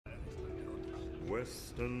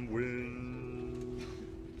Western wind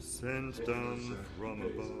sent down from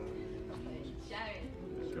above,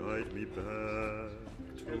 guide me back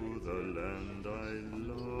to the land I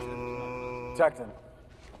love. Tacton.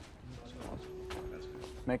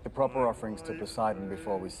 Make the proper offerings to Poseidon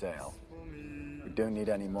before we sail. We don't need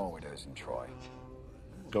any more widows in Troy.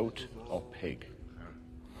 Goat or pig?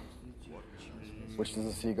 Which does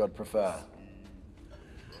the sea god prefer?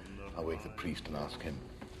 I'll wake the priest and ask him.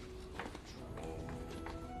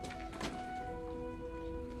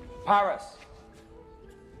 Paris!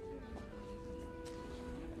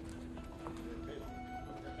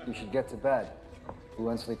 You should get to bed. We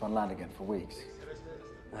won't sleep on land again for weeks.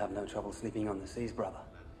 I have no trouble sleeping on the seas, brother.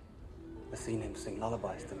 The sea nymphs sing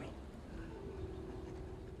lullabies to me.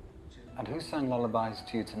 And who sang lullabies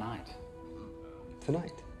to you tonight?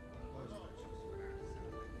 Tonight?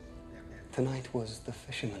 Tonight was the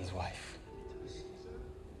fisherman's wife.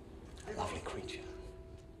 A lovely creature.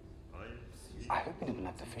 I hope you didn't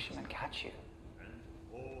let the fisherman catch you.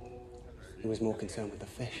 He was more concerned with the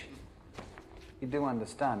fish. You do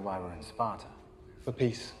understand why we're in Sparta. For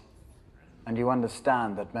peace. And you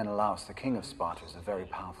understand that Menelaus, the king of Sparta, is a very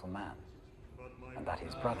powerful man. And that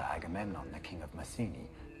his brother Agamemnon, the king of Mycenae,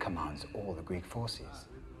 commands all the Greek forces.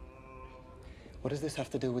 What does this have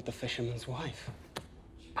to do with the fisherman's wife?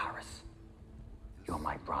 Paris, you're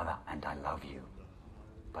my brother and I love you.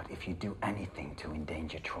 But if you do anything to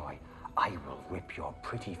endanger Troy, I will rip your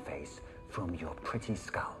pretty face from your pretty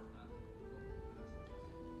skull.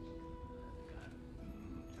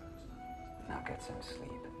 Now get some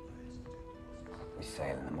sleep. We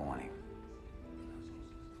sail in the morning.